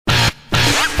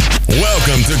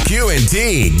Welcome to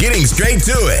Q&T, getting straight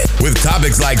to it with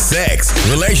topics like sex,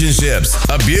 relationships,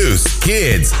 abuse,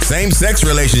 kids, same-sex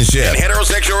relationships, and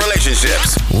heterosexual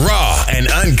relationships, raw and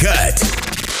uncut.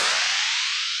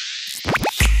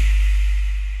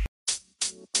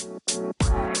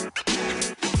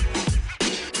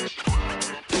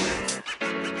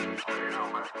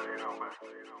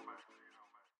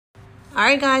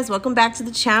 Alright guys, welcome back to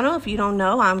the channel. If you don't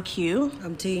know, I'm Q.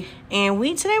 I'm T. And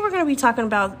today we're going to be talking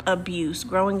about abuse,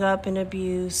 growing up in an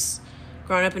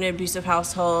abusive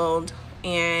household,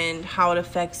 and how it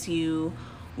affects you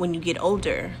when you get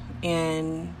older.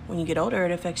 And when you get older,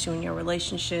 it affects you in your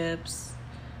relationships,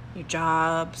 your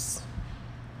jobs,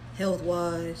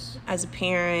 Health-wise. as a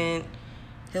parent,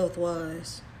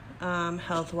 Health-wise.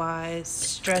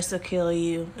 stress will kill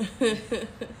you.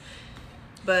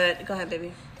 But go ahead,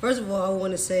 baby. First of all, I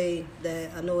want to say that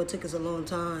I know it took us a long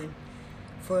time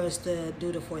for us to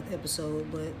do the 4th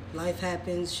episode, but life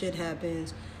happens, shit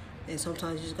happens, and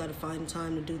sometimes you just got to find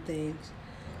time to do things.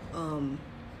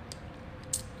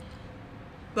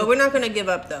 But we're not going to give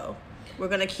up, though. We're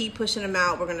going to keep pushing them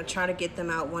out. We're going to try to get them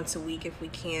out once a week if we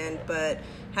can, but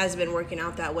has been working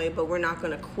out that way. But we're not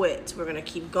going to quit. We're going to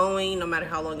keep going no matter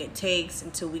how long it takes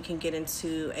until we can get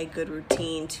into a good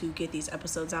routine to get these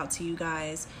episodes out to you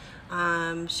guys.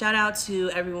 Shout out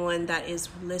to everyone that is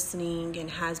listening and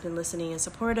has been listening and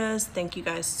support us. Thank you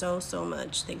guys so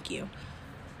much. Thank you.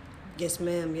 Yes,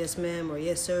 ma'am, or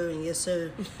yes, sir, and yes,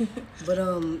 sir. But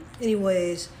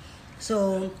anyways,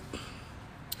 so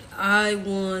I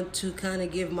want to kind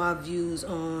of give my views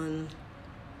on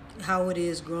how it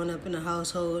is growing up in a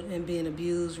household and being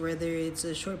abused, whether it's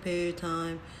a short period of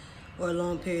time or a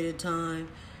long period of time,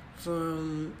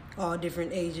 from all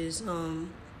different ages.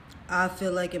 I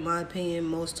feel like, in my opinion,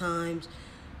 most times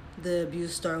the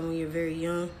abuse starts when you're very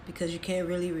young because you can't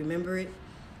really remember it.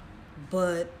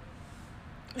 But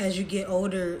as you get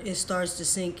older, it starts to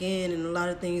sink in, and a lot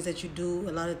of things that you do,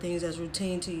 a lot of things that's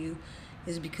routine to you,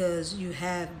 is because you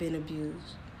have been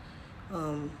abused.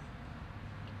 I'm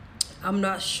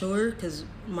not sure, because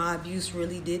my abuse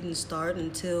really didn't start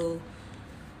until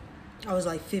I was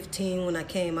like 15 when I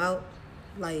came out,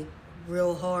 like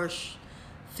real harsh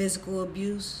physical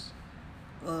abuse.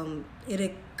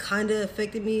 It kind of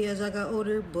affected me as I got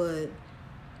older, but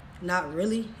not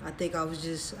really. I think I'm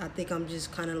just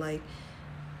kind of like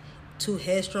too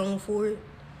headstrong for it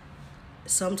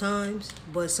sometimes,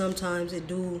 but sometimes it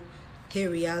do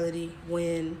hit reality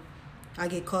when I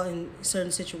get caught in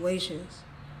certain situations.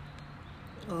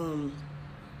 I'm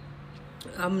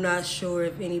not sure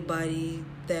if anybody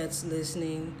that's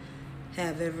listening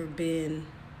have ever been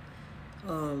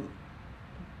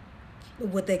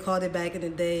what they called it back in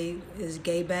the day is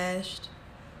gay bashed.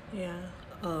 Yeah.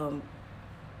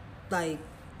 Like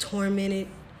tormented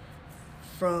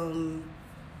from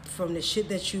the shit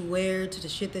that you wear to the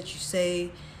shit that you say,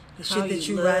 the shit that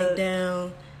you write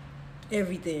down,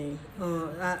 everything.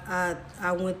 I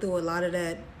went through a lot of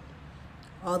that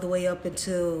all the way up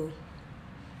until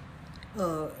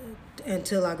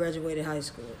I graduated high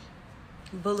school.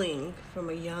 Bullying from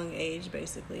a young age,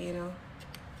 basically, you know?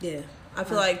 Yeah. I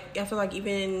feel like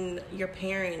even your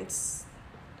parents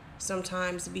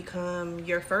sometimes become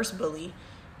your first bully,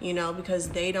 you know, because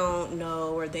they don't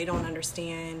know or they don't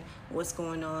understand what's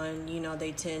going on. You know,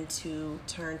 they tend to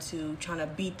turn to trying to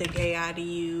beat the gay out of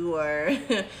you, or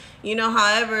you know,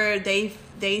 however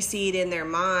they see it in their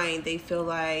mind. They feel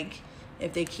like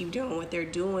if they keep doing what they're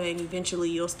doing, eventually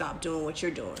you'll stop doing what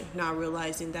you're doing, not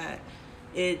realizing that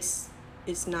it's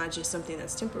not just something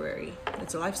that's temporary.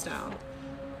 It's a lifestyle.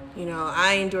 You know,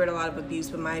 I endured a lot of abuse,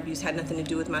 but my abuse had nothing to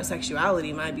do with my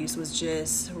sexuality. My abuse was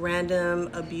just random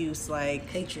abuse, like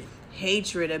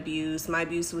hatred abuse. My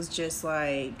abuse was just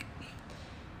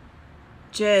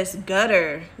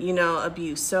gutter, you know,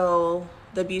 abuse. So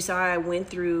the abuse I went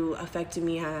through affected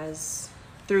me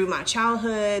through my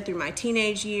childhood, through my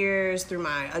teenage years, through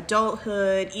my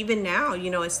adulthood. Even now, you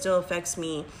know, it still affects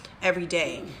me every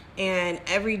day. And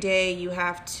every day you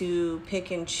have to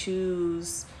pick and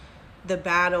choose the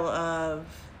battle of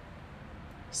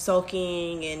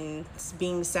sulking and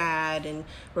being sad and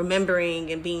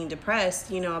remembering and being depressed,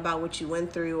 you know, about what you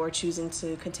went through, or choosing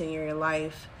to continue your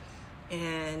life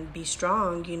and be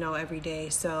strong, you know, every day.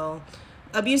 So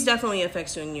abuse definitely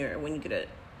affects you when you get it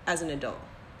as an adult.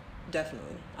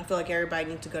 Definitely. I feel like everybody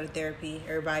needs to go to therapy.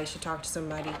 Everybody should talk to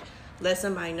somebody. Let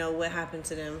somebody know what happened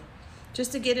to them,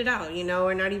 just to get it out, you know,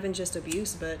 or not even just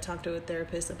abuse, but talk to a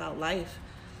therapist about life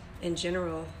in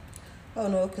general. Oh,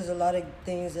 no, because a lot of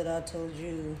things that I told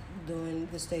you during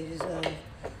the stages of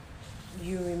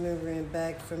you remembering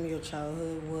back from your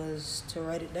childhood was to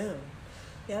write it down.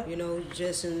 Yep. You know,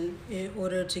 just in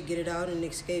order to get it out and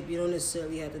escape, you don't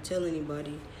necessarily have to tell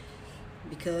anybody,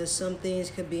 because some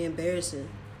things could be embarrassing,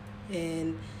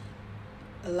 and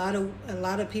a lot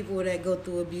of people that go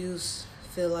through abuse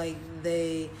feel like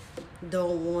they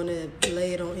don't want to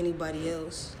lay it on anybody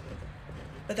else.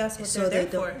 But that's what they're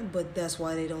there for. But that's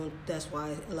why they don't. That's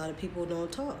why a lot of people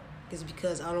don't talk. It's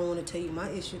because I don't want to tell you my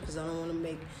issue, because I don't want to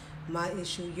make my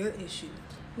issue your issue.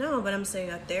 No, but I'm saying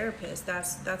a therapist,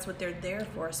 that's what they're there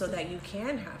for, so that you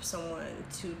can have someone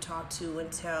to talk to and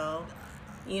tell,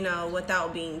 you know,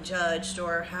 without being judged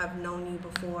or have known you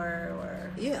before.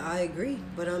 Or yeah, I agree,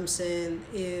 but I'm saying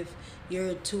if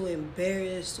you're too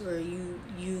embarrassed or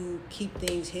you keep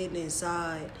things hidden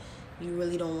inside, you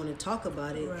really don't want to talk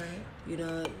about it. Right. You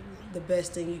know, the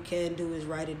best thing you can do is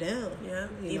write it down. Yeah.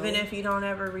 Even if you don't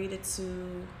ever read it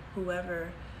to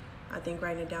whoever, I think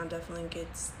writing it down definitely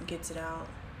gets it out.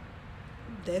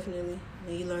 Definitely.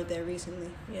 And you learned that recently.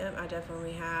 Yeah, I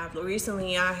definitely have.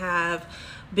 Recently, I have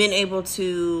been able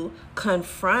to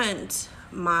confront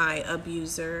my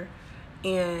abuser,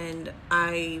 and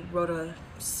I wrote a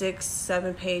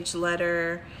 6-7 page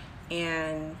letter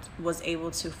and was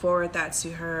able to forward that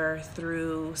to her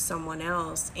through someone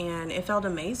else. And it felt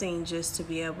amazing just to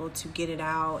be able to get it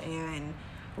out and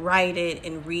write it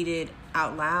and read it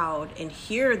out loud and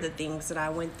hear the things that I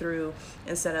went through,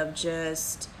 instead of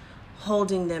just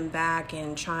holding them back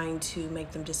and trying to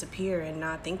make them disappear and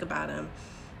not think about them.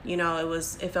 You know,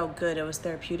 it felt good. It was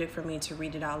therapeutic for me to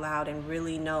read it out loud and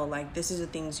really know, like, this is the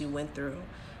things you went through,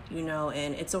 you know,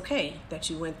 and it's okay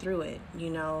that you went through it, you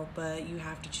know, but you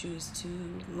have to choose to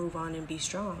move on and be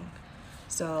strong.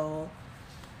 So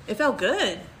it felt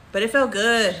good, but it felt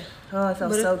good. Oh, it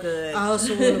felt so good. I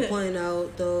also want to point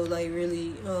out, though, like, really,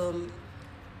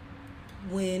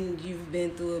 when you've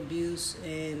been through abuse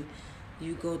and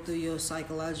you go through your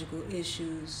psychological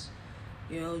issues,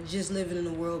 you know, just living in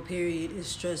the world, period, is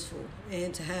stressful.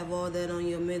 And to have all that on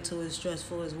your mental is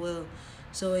stressful as well.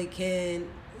 So it can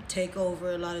take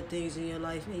over a lot of things in your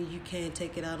life, and you can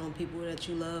take it out on people that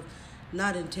you love,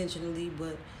 not intentionally,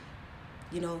 but,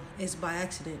 you know, it's by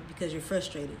accident because you're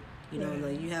frustrated. You know,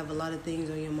 like, you have a lot of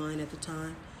things on your mind at the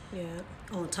time. Yeah.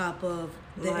 On top of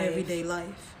the everyday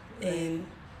life. Right. And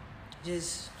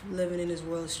just living in this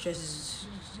world stresses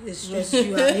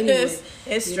you out anyway.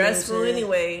 It's stressful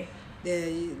anyway. Yeah,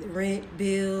 rent,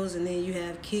 bills, and then you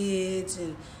have kids,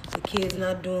 and the kids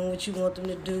not doing what you want them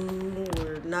to do,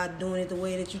 or not doing it the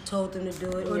way that you told them to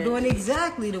do it, or doing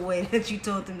exactly the way that you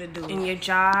told them to do it. And your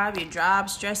job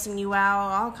stressing you out,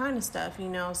 all kind of stuff, you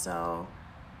know, so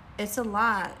it's a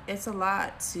lot. It's a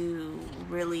lot to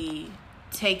really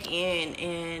take in,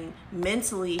 and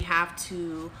mentally have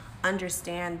to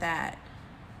understand that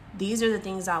these are the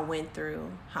things I went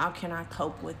through. How can I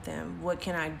cope with them? What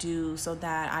can I do so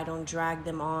that I don't drag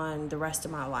them on the rest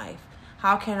of my life?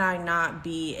 How can I not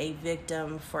be a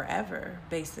victim forever,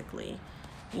 basically?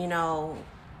 You know,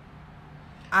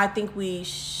 I think we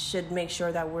should make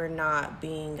sure that we're not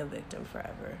being a victim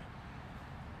forever.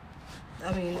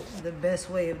 I mean, the best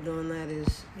way of doing that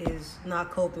is not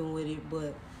coping with it,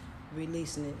 but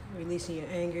releasing it. Releasing your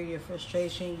anger, your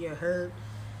frustration, your hurt,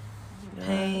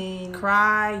 pain.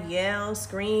 Cry, yell,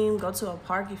 scream, go to a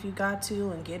park if you got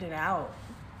to, and get it out.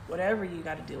 Whatever you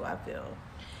got to do,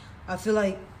 I feel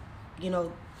like, you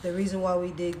know, the reason why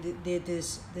we did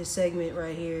this segment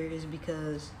right here is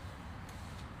because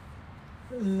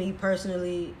me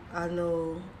personally, I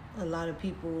know a lot of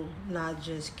people, not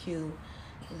just Q,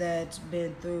 that's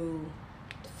been through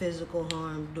physical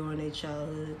harm during their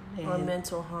childhood. Or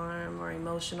mental harm, or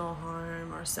emotional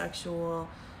harm, or sexual,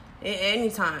 any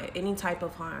type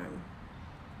of harm.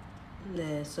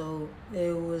 Yeah, so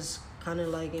it was kind of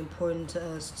like important to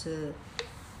us to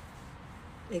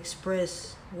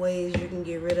express ways you can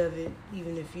get rid of it,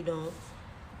 even if you don't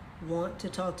want to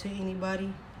talk to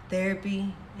anybody.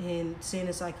 Therapy and seeing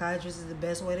a psychiatrist is the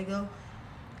best way to go.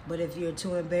 But if you're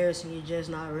too embarrassed and you're just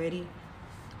not ready,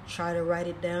 try to write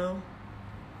it down.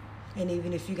 And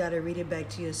even if you got to read it back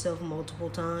to yourself multiple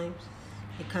times,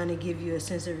 it kind of give you a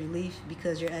sense of relief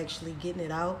because you're actually getting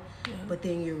it out. Yeah. But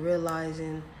then you're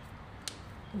realizing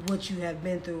what you have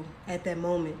been through at that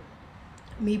moment.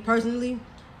 Me personally,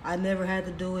 I never had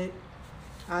to do it.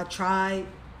 I tried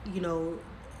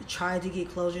to get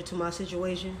closure to my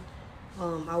situation.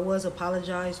 I was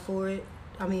apologized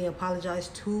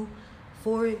to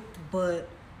for it, but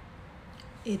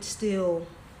it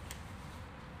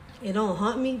don't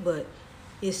haunt me, but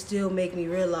it still make me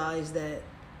realize that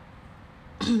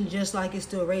just like it's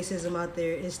still racism out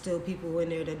there, it's still people in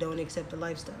there that don't accept the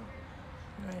lifestyle.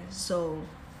 Right. So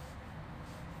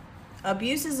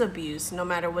Abuse is abuse, no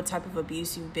matter what type of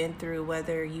abuse you've been through,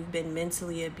 whether you've been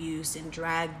mentally abused and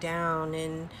dragged down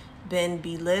and been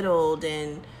belittled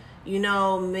and,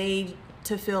 made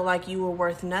to feel like you were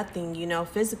worth nothing.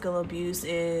 Physical abuse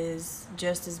is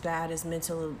just as bad as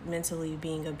mentally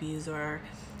being abused or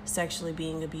sexually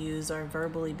being abused or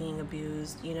verbally being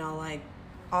abused.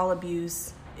 All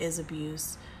abuse is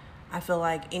abuse. I feel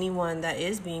like anyone that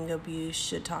is being abused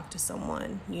should talk to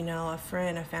someone, a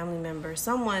friend, a family member,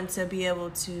 someone to be able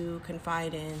to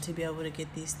confide in, to be able to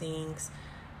get these things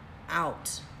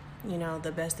out.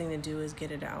 The best thing to do is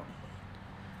get it out.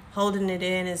 Holding it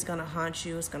in is going to haunt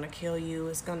you. It's going to kill you.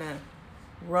 It's going to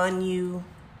run you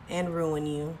and ruin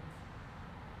you,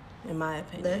 in my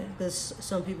opinion. Because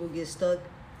some people get stuck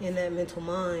in that mental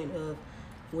mind of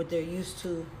what they're used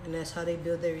to, and that's how they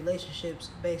build their relationships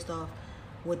based off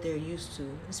what they're used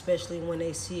to, especially when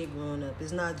they see it growing up.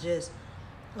 It's not just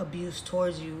abuse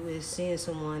towards you, it's seeing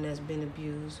someone that's been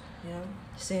abused. Yeah.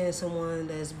 Seeing someone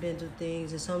that's been through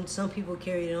things, and some people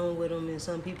carry it on with them, and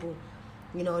some people,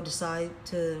 decide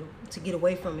to get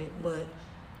away from it. But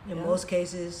in most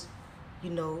cases,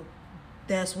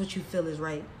 that's what you feel is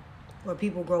right. Or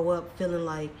people grow up feeling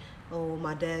like, oh,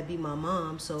 my dad beat my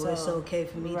mom, so it's okay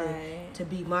for me to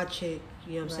beat my chick.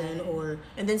 You know what I'm saying?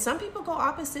 And then some people go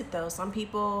opposite, though. Some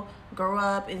people grow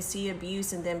up and see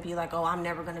abuse and then be like, oh, I'm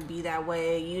never going to be that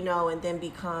way, and then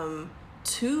become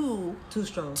too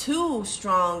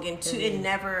strong and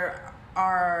never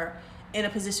are in a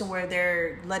position where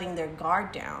they're letting their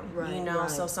guard down,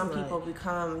 so some people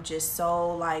become just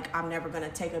so like, I'm never going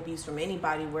to take abuse from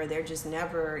anybody, where they're just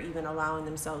never even allowing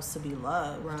themselves to be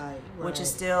loved, which is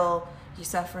still, you're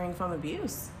suffering from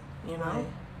abuse,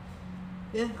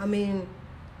 Yeah, I mean,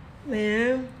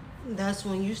 man, that's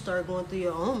when you start going through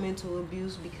your own mental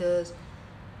abuse, because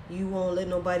you won't let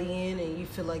nobody in, and you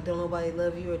feel like don't nobody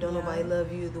love you, or don't nobody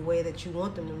love you the way that you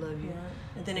want them to love you.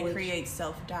 And then it creates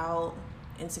self-doubt,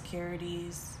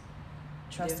 insecurities,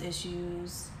 trust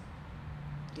issues.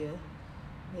 Yeah,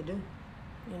 they do.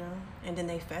 And then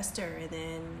they fester, and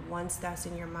then once that's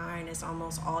in your mind, it's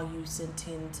almost all you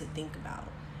intend to think about.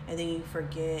 And then you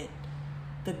forget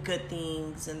the good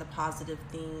things and the positive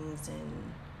things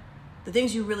and the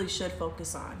things you really should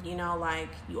focus on. Like,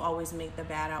 you always make the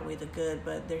bad outweigh the good,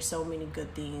 but there's so many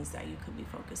good things that you could be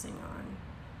focusing on.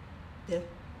 Yeah.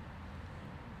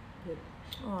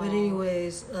 But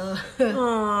anyways,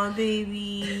 aw,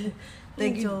 baby.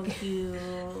 Thank you. So cute.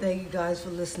 Thank you guys for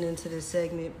listening to this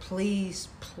segment. Please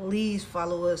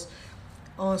follow us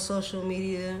on social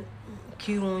media.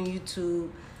 Q on YouTube.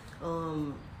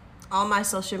 All my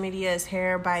social media is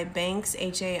Hair by Banks,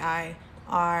 HAIR,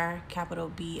 capital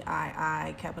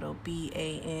BII, capital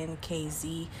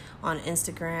BANKZ, on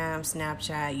Instagram,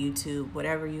 Snapchat, YouTube,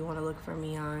 whatever you want to look for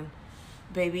me on.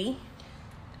 Baby.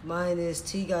 Mine is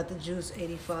T Got the Juice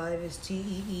 85. It's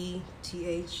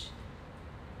TEETHAJUICE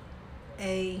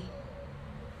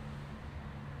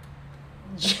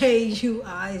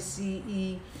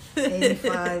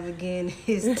 85. Again,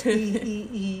 it's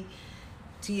TEETHAJUICE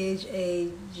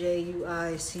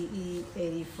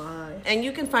 85. And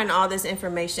you can find all this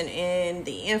information in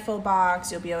the info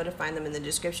box. You'll be able to find them in the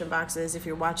description boxes if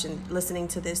you're listening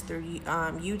to this through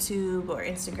YouTube or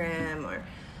Instagram or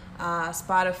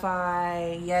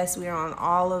Spotify. Yes, we are on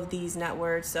all of these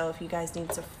networks, so if you guys need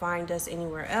to find us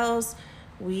anywhere else,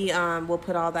 we will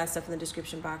put all that stuff in the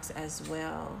description box as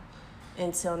well.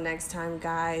 Until next time,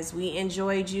 guys, we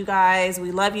enjoyed you guys.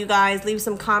 We love you guys. Leave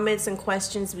some comments and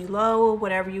questions below,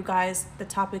 whatever the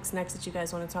topics next that you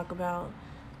guys want to talk about.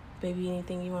 Baby,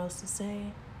 anything you want us to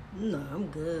say? No, I'm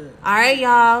good. All right,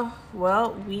 y'all.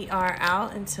 Well, we are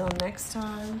out. Until next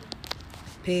time.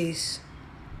 Peace.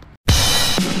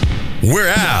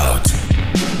 We're out.